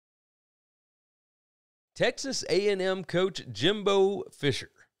Texas A&M coach Jimbo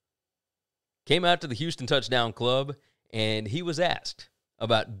Fisher came out to the Houston Touchdown Club, and he was asked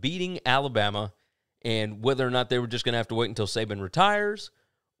about beating Alabama and whether or not they were just going to have to wait until Saban retires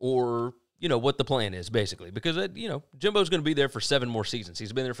or, what the plan is, basically. Because, Jimbo's going to be there for 7 more seasons.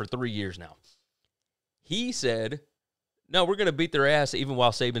 He's been there for 3 years now. He said, no, we're going to beat their ass even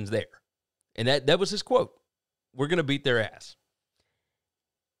while Saban's there. And that was his quote. We're going to beat their ass.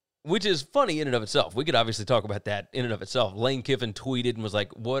 Which is funny in and of itself. We could obviously talk about that in and of itself. Lane Kiffin tweeted and was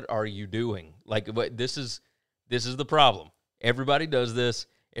like, what are you doing? Like, this is the problem. Everybody does this.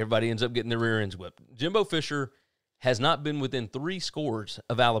 Everybody ends up getting their rear ends whipped. Jimbo Fisher has not been within 3 scores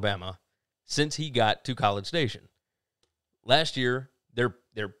of Alabama since he got to College Station. Last year, their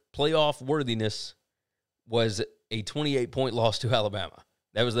playoff worthiness was a 28-point loss to Alabama.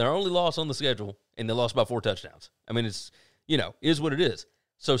 That was their only loss on the schedule, and they lost by 4 touchdowns. I mean, it's, is what it is.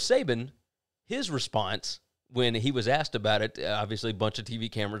 So Saban, his response when he was asked about it, obviously a bunch of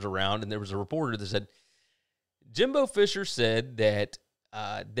TV cameras around, and there was a reporter that said, Jimbo Fisher said that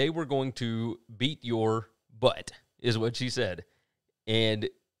they were going to beat your butt, is what she said. And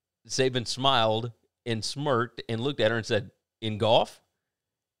Saban smiled and smirked and looked at her and said, in golf?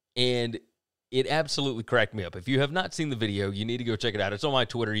 And it absolutely cracked me up. If you have not seen the video, you need to go check it out. It's on my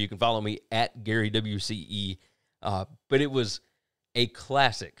Twitter. You can follow me at GaryWCE. But it was a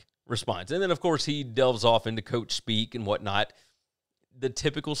classic response. And then, of course, he delves off into coach speak and whatnot. The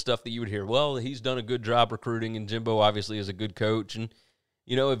typical stuff that you would hear. Well, he's done a good job recruiting, and Jimbo obviously is a good coach. And,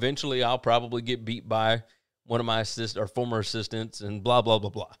 eventually I'll probably get beat by one of my former assistants and blah, blah, blah,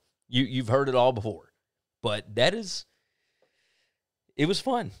 blah. You've heard it all before. But it was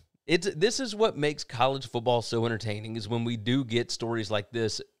fun. This is what makes college football so entertaining, is when we do get stories like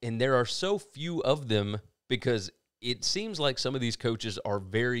this, and there are so few of them because it seems like some of these coaches are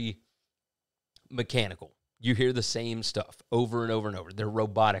very mechanical. You hear the same stuff over and over and over. They're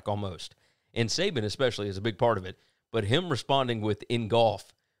robotic almost. And Saban especially is a big part of it. But him responding with in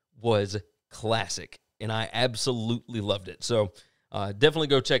golf was classic, and I absolutely loved it. So definitely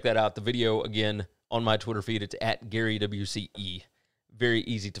go check that out. The video, again, on my Twitter feed. It's at GaryWCE. Very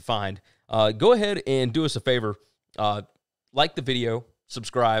easy to find. Go ahead and do us a favor. Like the video.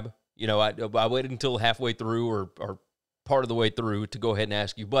 Subscribe. I waited until halfway through or part of the way through to go ahead and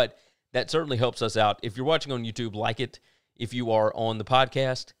ask you, but that certainly helps us out. If you're watching on YouTube, like it. If you are on the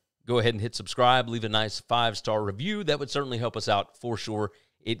podcast, go ahead and hit subscribe. Leave a nice 5-star review. That would certainly help us out for sure.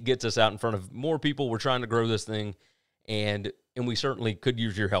 It gets us out in front of more people. We're trying to grow this thing, and we certainly could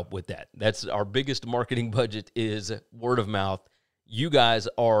use your help with that. That's our biggest marketing budget, is word of mouth. You guys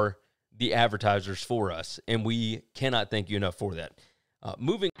are the advertisers for us, and we cannot thank you enough for that.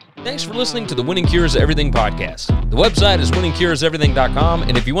 Thanks for listening to the Winning Cures Everything podcast. The website is winningcureseverything.com,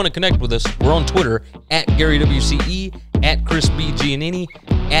 and if you want to connect with us, we're on Twitter at GaryWCE, at Chris B. Giannini,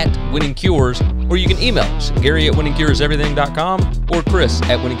 at Winning Cures, or you can email us, Gary at winningcureseverything.com or Chris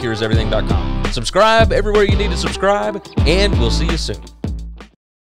at winningcureseverything.com. Subscribe everywhere you need to subscribe, and we'll see you soon.